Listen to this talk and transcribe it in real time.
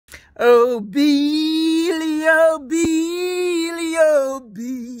Oh, Billy, oh, Billy, oh,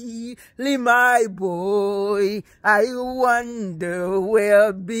 Billy, my boy. I wonder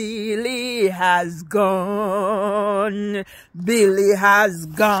where Billy has gone. Billy has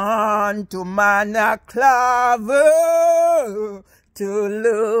gone to Manaclava to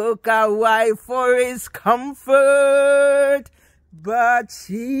look a wife for his comfort. But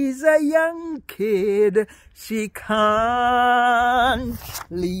she's a young kid, she can't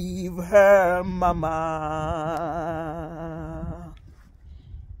leave her mama.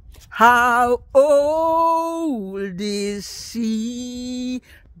 How old is she,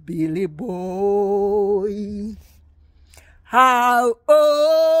 Billy boy? How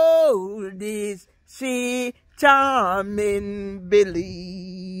old is she, charming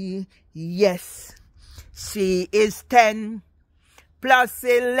Billy? Yes, she is 10. Plus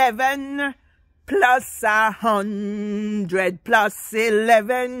 11, plus 100, plus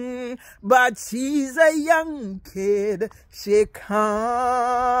 11. But she's a young kid, she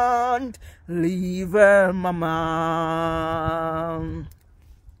can't leave her mama.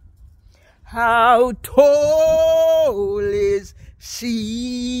 How tall is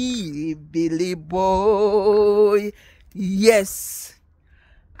she, Billy boy? Yes.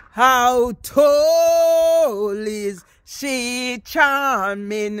 How tall is she,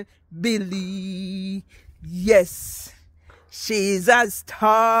 charming Billy? Yes, she's as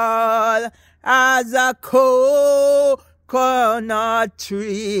tall as a coconut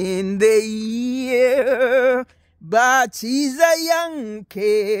tree in the air. But she's a young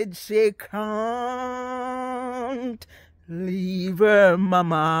kid, she can't leave her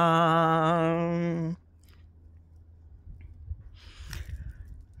mama.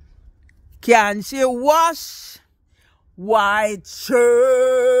 Can she wash white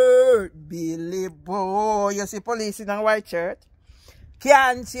shirt, Billy boy? You see police in a white shirt?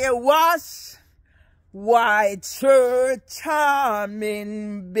 Can she wash white shirt,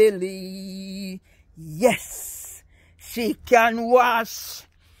 charming Billy? Yes, she can wash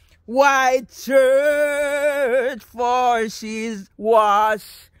white shirt, for she's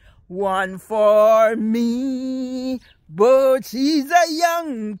washed one for me. But she's a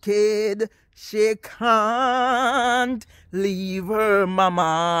young kid, she can't leave her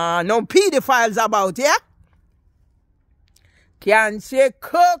mama. No pedophiles about, yeah? Can she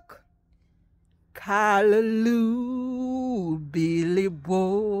cook? Callaloo, Billy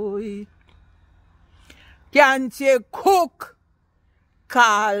boy. Can she cook?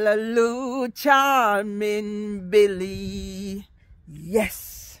 Callaloo, charming Billy.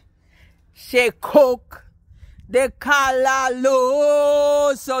 Yes, she cook the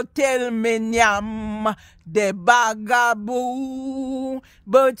callaloo, so tell me nyam the bagaboo.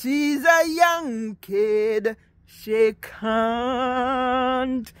 But she's a young kid, she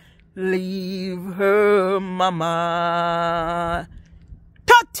can't leave her mama.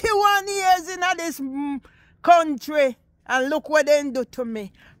 31 years in this country, and look what they do to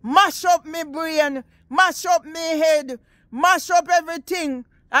me. Mash up me brain, mash up me head, mash up everything,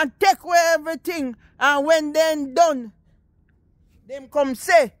 and take away everything. And when then done, them come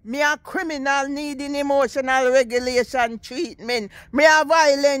say, me a criminal needing emotional regulation treatment. Me a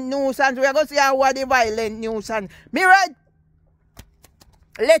violent nuisance. We are going to see what the violent nuisance. Me write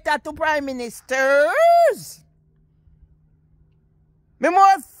letter to Prime Ministers. Me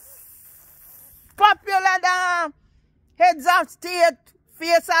more popular than heads of state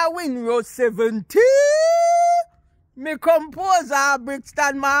face a win row 70. Me compose a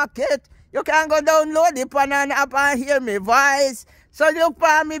Brixton Market. You can go download the pan and app and hear me voice. So look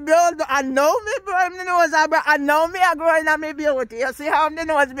for me build and know me burn the nose and know me a growing on me beauty. You see how the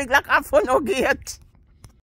nose big like a funnel gate.